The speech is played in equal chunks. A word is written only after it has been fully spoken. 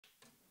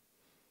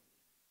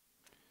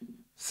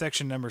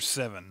Section number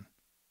 7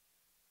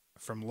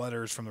 from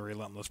Letters from the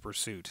Relentless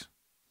Pursuit.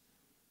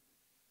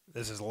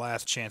 This is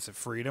Last Chance at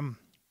Freedom.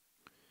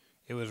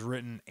 It was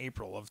written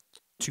April of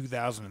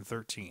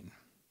 2013.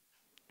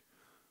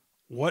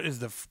 What is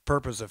the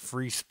purpose of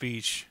free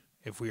speech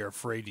if we are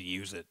afraid to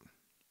use it?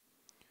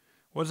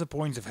 What is the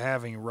point of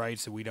having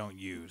rights that we don't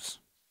use?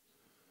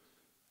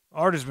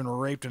 Art has been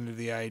raped into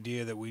the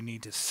idea that we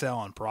need to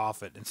sell and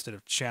profit instead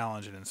of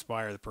challenge and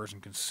inspire the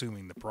person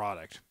consuming the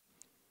product.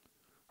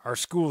 Our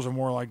schools are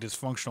more like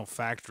dysfunctional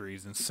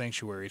factories than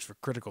sanctuaries for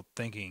critical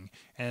thinking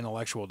and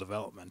intellectual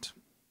development.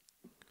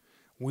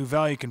 We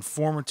value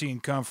conformity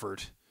and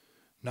comfort,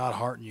 not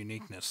heart and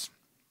uniqueness.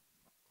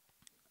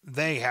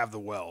 They have the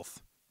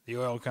wealth. The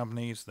oil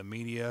companies, the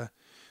media,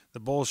 the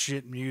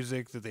bullshit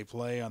music that they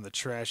play on the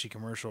trashy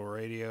commercial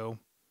radio,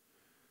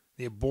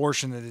 the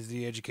abortion that is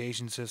the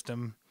education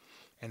system,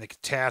 and the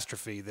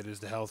catastrophe that is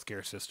the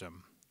healthcare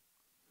system.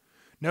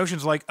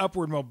 Notions like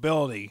upward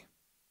mobility,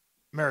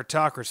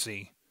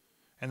 meritocracy,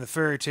 and the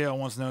fairy tale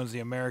once known as the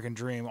American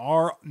dream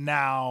are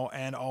now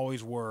and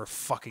always were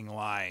fucking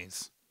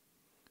lies.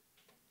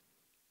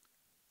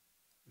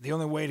 The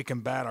only way to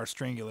combat our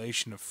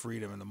strangulation of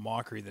freedom and the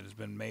mockery that has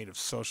been made of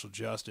social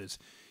justice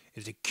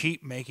is to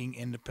keep making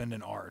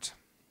independent art.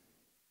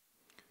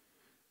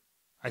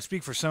 I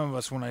speak for some of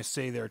us when I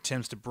say their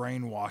attempts to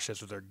brainwash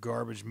us with their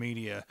garbage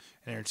media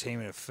and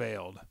entertainment have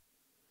failed.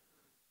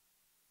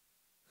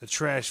 The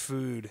trash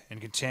food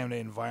and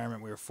contaminated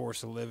environment we are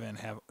forced to live in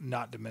have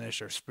not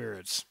diminished our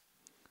spirits.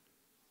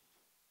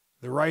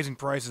 The rising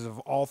prices of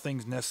all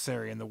things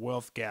necessary and the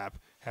wealth gap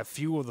have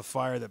fueled the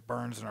fire that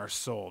burns in our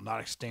soul, not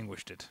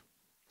extinguished it.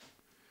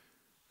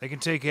 They can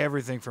take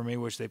everything from me,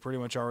 which they pretty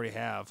much already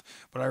have,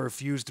 but I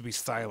refuse to be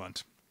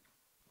silent.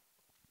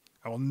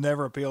 I will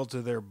never appeal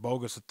to their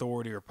bogus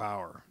authority or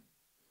power.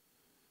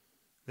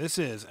 This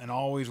is, and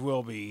always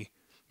will be,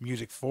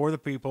 music for the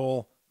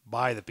people,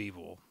 by the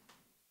people.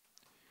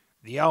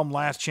 The album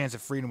Last Chance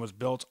at Freedom was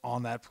built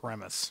on that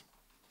premise.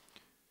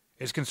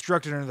 It's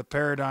constructed under the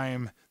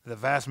paradigm that the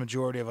vast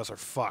majority of us are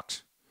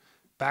fucked,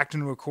 backed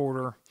into a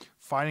corner,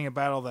 fighting a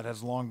battle that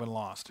has long been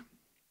lost.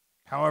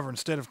 However,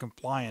 instead of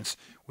compliance,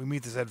 we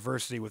meet this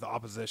adversity with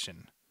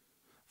opposition,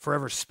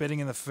 forever spitting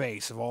in the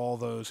face of all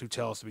those who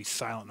tell us to be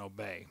silent and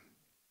obey.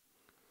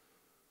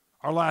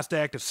 Our last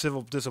act of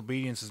civil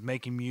disobedience is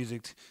making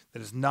music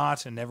that is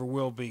not and never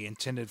will be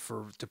intended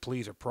to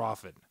please or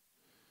profit.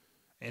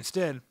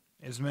 Instead,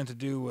 it is meant to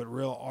do what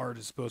real art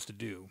is supposed to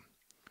do: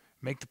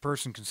 make the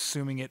person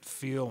consuming it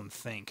feel and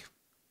think.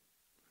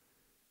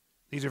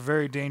 These are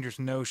very dangerous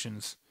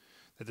notions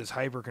that this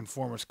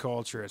hyper-conformist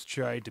culture has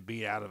tried to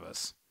beat out of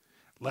us.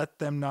 Let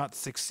them not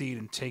succeed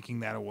in taking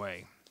that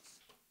away.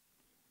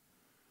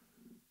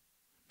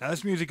 Now,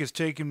 this music has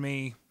taken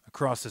me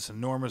across this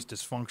enormous,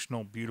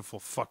 dysfunctional, beautiful,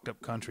 fucked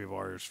up country of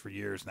ours for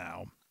years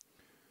now.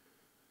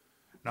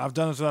 Now, I've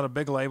done this without a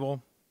big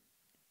label,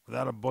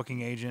 without a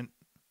booking agent,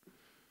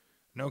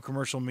 no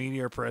commercial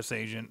media or press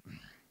agent,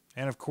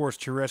 and of course,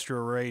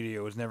 terrestrial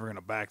radio is never going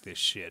to back this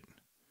shit.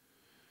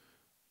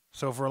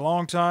 So for a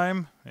long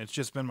time, it's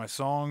just been my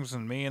songs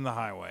and me and the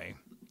highway.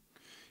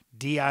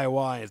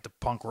 DIY, as the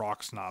punk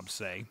rock snobs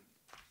say.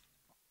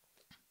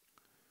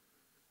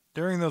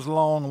 During those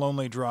long,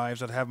 lonely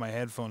drives, I'd have my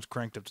headphones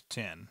cranked up to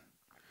 10.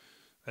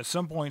 At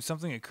some point,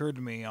 something occurred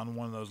to me on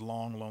one of those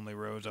long, lonely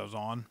roads I was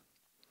on.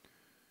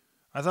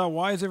 I thought,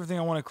 why is everything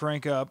I want to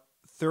crank up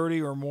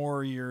 30 or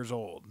more years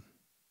old?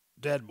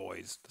 Dead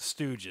Boys, The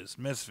Stooges,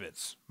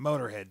 Misfits,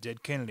 Motorhead,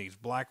 Dead Kennedys,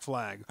 Black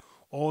Flag,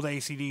 old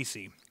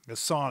AC/DC, The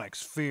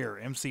Sonics, Fear,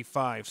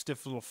 MC5,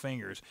 Stiff Little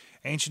Fingers,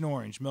 Ancient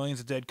Orange, Millions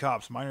of Dead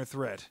Cops, Minor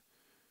Threat.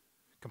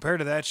 Compared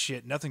to that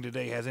shit, nothing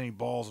today has any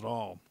balls at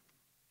all.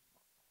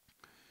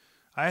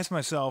 I asked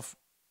myself,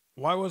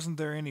 why wasn't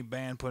there any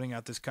band putting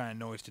out this kind of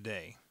noise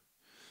today?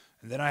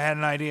 And then I had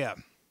an idea.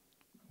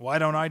 Why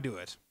don't I do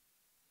it?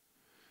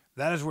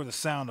 That is where the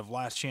sound of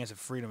Last Chance at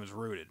Freedom is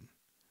rooted.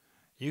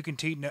 You can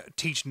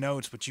teach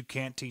notes, but you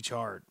can't teach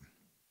heart.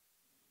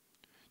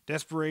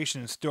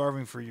 Desperation and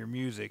starving for your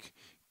music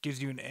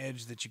gives you an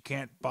edge that you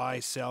can't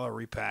buy, sell, or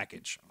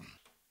repackage.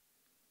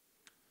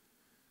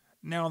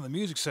 Now, on the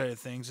music side of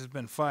things, it's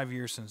been 5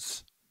 years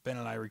since Ben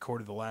and I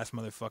recorded the last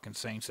motherfucking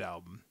Saints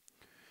album.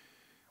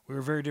 We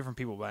were very different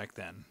people back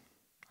then.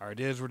 Our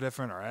ideas were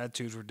different, our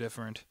attitudes were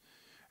different,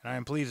 and I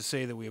am pleased to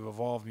say that we have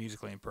evolved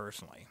musically and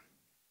personally.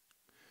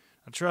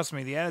 Now, trust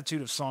me, the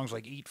attitude of songs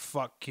like Eat,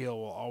 Fuck, Kill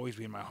will always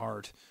be in my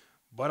heart,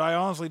 but I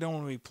honestly don't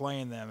want to be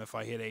playing them if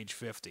I hit age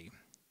 50.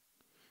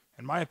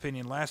 In my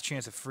opinion, Last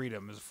Chance at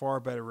Freedom is a far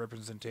better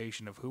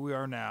representation of who we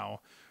are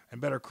now and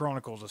better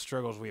chronicles the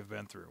struggles we have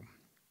been through.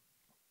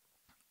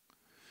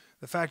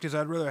 The fact is,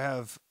 I'd rather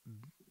have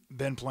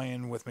Ben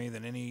playing with me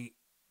than any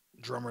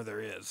drummer there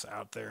is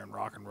out there in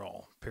rock and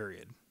roll,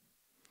 period.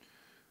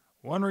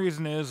 One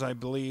reason is, I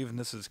believe, and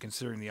this is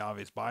considering the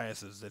obvious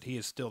biases, that he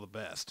is still the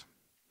best.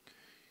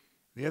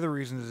 The other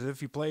reason is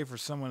if you play for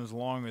someone as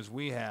long as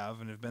we have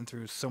and have been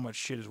through so much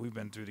shit as we've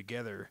been through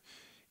together,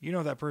 you know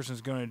what that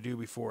person's going to do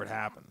before it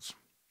happens.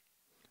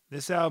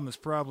 This album is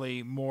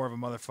probably more of a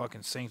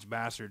motherfucking Saint's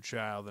Bastard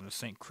Child than a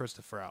St.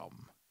 Christopher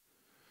album.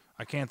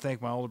 I can't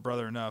thank my older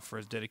brother enough for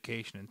his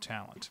dedication and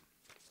talent.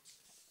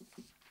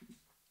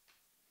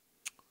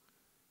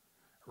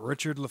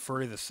 Richard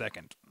Lafferty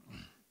II.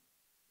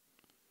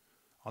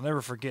 I'll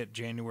never forget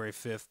January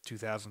 5th,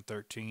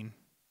 2013.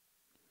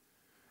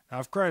 Now,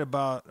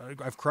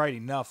 I've cried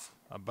enough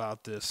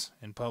about this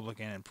in public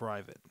and in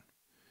private.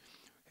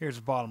 Here's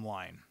the bottom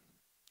line.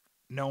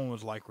 No one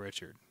was like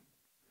Richard.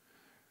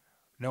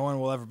 No one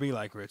will ever be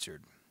like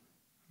Richard.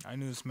 I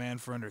knew this man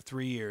for under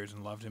 3 years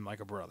and loved him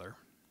like a brother.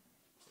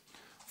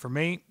 For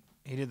me,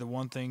 he did the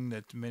one thing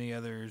that many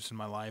others in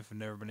my life have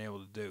never been able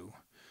to do,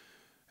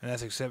 and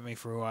that's accept me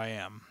for who I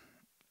am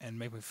and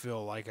make me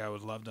feel like I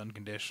was loved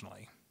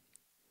unconditionally.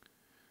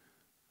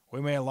 We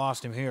may have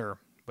lost him here,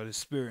 but his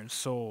spirit and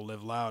soul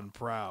live loud and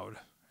proud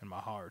in my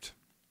heart.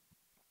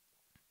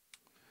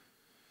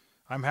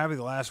 I'm happy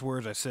the last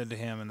words I said to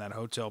him in that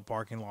hotel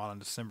parking lot on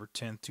December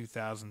 10th,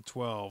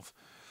 2012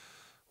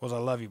 was, "I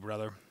love you,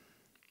 brother."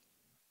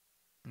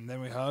 And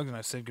then we hugged and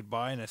I said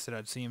goodbye and I said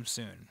I'd see him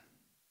soon.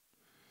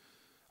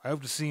 I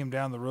hope to see him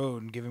down the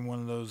road and give him one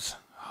of those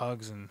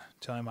hugs and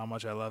tell him how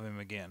much I love him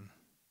again.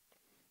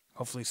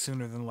 Hopefully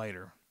sooner than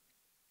later.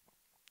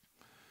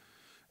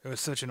 It was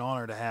such an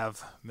honor to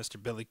have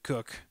Mr. Billy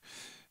Cook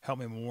help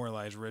me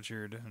memorialize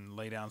Richard and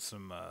lay down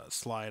some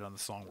slide on the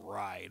song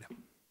Ride.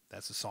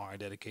 That's the song I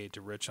dedicated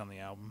to Rich on the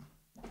album.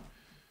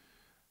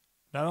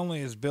 Not only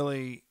is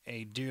Billy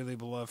a dearly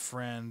beloved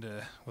friend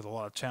with a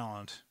lot of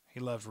talent, he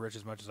loves Rich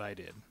as much as I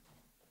did.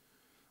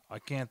 I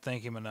can't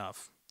thank him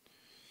enough.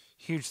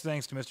 Huge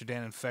thanks to Mr.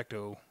 Dan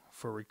Infecto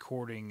for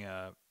recording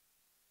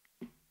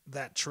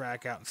that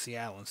track out in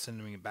Seattle and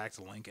sending me back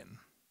to Lincoln.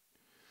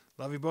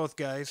 Love you both,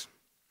 guys.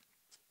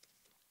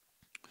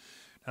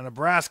 Now,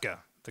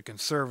 Nebraska, the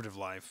conservative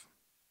life.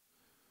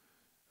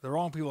 The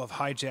wrong people have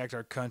hijacked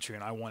our country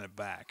and I want it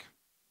back.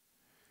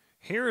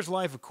 Here is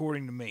life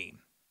according to me.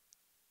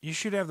 You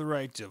should have the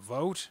right to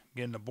vote,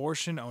 get an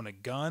abortion, own a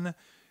gun,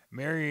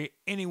 marry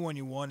anyone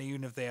you want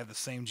even if they have the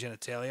same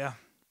genitalia,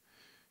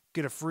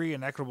 get a free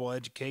and equitable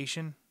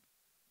education,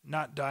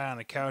 not die on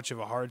a couch of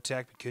a heart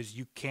attack because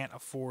you can't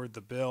afford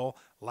the bill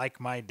like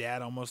my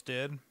dad almost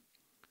did,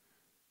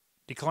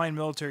 decline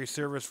military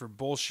service for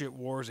bullshit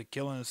wars that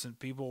kill innocent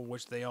people,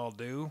 which they all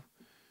do,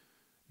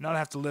 not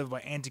have to live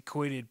by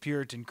antiquated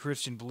Puritan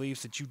Christian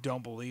beliefs that you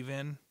don't believe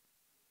in,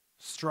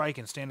 strike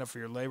and stand up for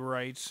your labor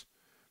rights,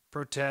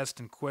 protest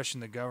and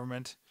question the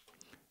government,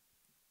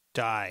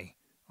 die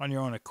on your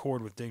own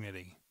accord with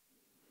dignity,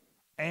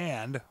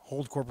 and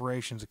hold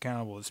corporations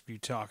accountable to spew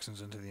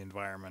toxins into the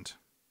environment.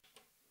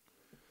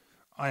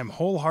 I am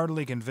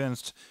wholeheartedly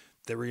convinced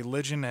that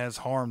religion has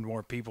harmed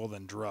more people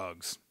than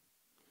drugs.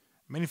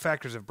 Many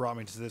factors have brought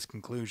me to this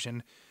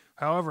conclusion,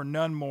 however,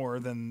 none more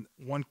than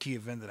one key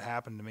event that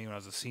happened to me when I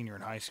was a senior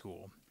in high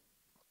school.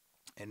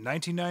 In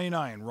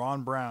 1999,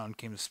 Ron Brown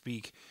came to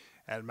speak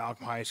at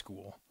Malcolm High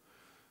School.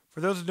 For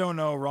those who don't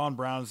know, Ron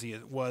Brown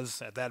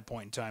was, at that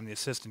point in time, the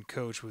assistant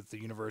coach with the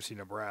University of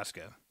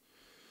Nebraska.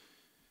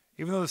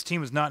 Even though this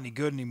team is not any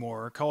good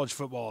anymore, college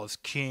football is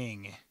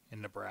king in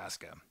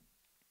Nebraska.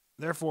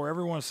 Therefore,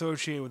 everyone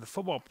associated with the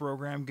football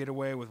program get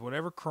away with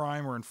whatever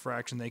crime or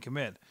infraction they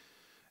commit.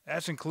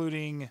 That's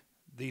including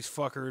these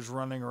fuckers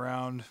running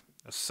around,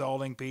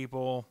 assaulting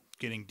people,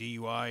 getting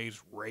DUIs,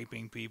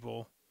 raping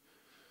people.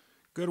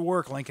 Good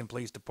work, Lincoln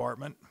Police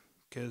Department,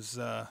 because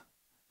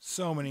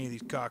so many of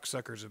these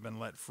cocksuckers have been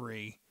let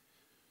free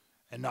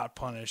and not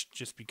punished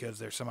just because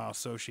they're somehow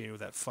associated with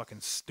that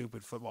fucking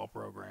stupid football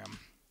program.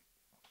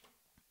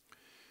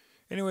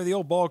 Anyway, the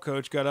old ball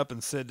coach got up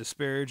and said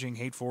disparaging,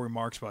 hateful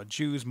remarks about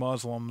Jews,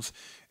 Muslims,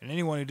 and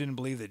anyone who didn't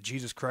believe that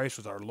Jesus Christ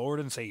was our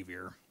Lord and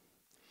Savior.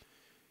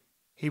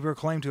 He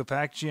proclaimed to a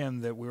packed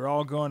gym that we were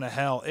all going to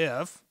hell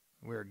if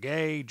we were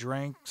gay,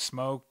 drank,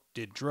 smoked,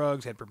 did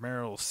drugs, had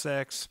premarital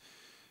sex,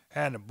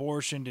 had an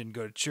abortion, didn't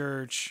go to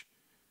church,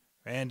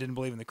 and didn't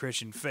believe in the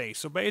Christian faith.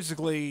 So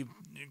basically,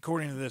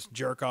 according to this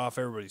jerk-off,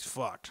 everybody's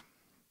fucked.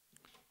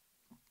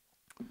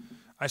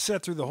 I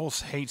sat through the whole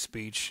hate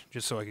speech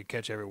just so I could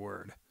catch every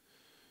word.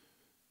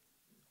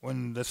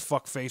 When this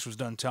fuckface was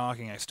done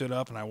talking, I stood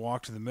up and I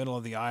walked to the middle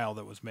of the aisle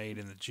that was made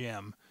in the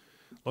gym,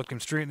 looked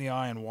him straight in the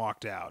eye, and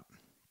walked out.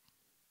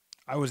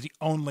 I was the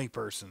only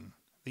person,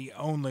 the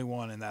only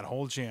one in that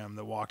whole gym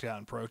that walked out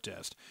in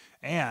protest.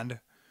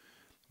 And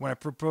when I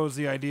proposed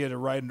the idea to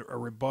write a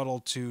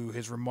rebuttal to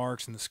his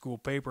remarks in the school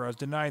paper, I was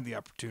denied the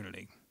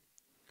opportunity.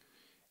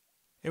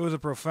 It was a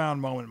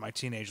profound moment in my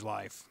teenage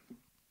life.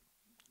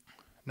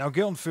 Now,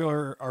 guilt and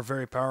fear are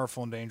very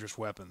powerful and dangerous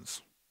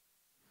weapons.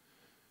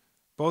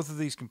 Both of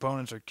these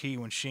components are key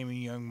when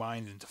shaming young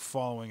minds into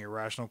following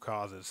irrational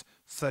causes,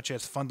 such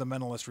as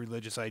fundamentalist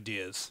religious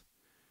ideas.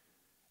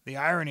 The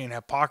irony and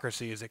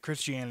hypocrisy is that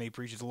Christianity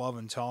preaches love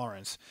and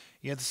tolerance,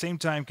 yet at the same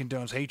time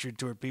condones hatred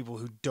toward people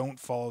who don't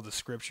follow the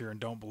scripture and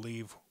don't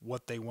believe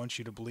what they want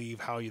you to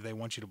believe, how they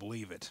want you to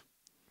believe it.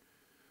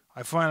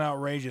 I find it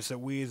outrageous that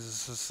we as a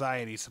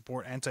society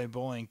support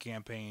anti-bullying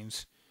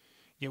campaigns,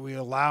 yet we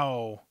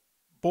allow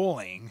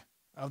bullying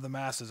of the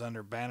masses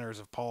under banners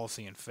of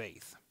policy and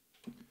faith.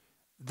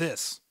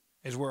 This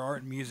is where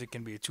art and music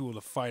can be a tool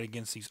to fight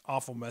against these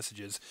awful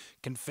messages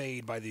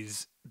conveyed by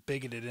these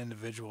bigoted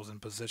individuals in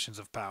positions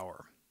of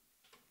power.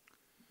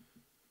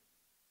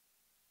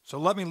 So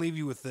let me leave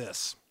you with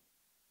this.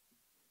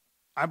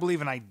 I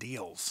believe in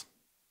ideals.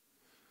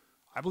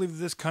 I believe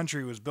that this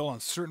country was built on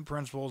certain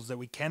principles that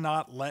we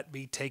cannot let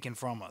be taken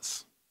from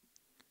us.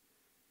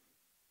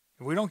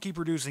 If we don't keep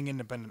producing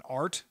independent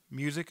art,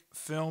 music,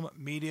 film,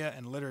 media,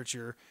 and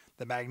literature,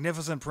 the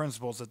magnificent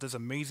principles that this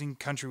amazing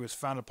country was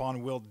founded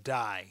upon will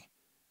die.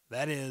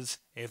 That is,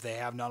 if they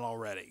have not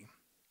already.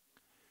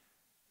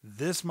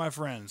 This, my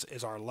friends,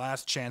 is our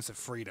last chance of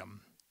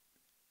freedom.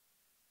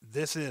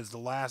 This is the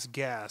last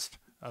gasp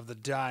of the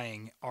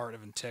dying art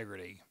of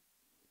integrity.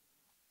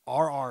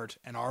 Our art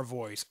and our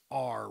voice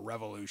are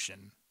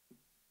revolution.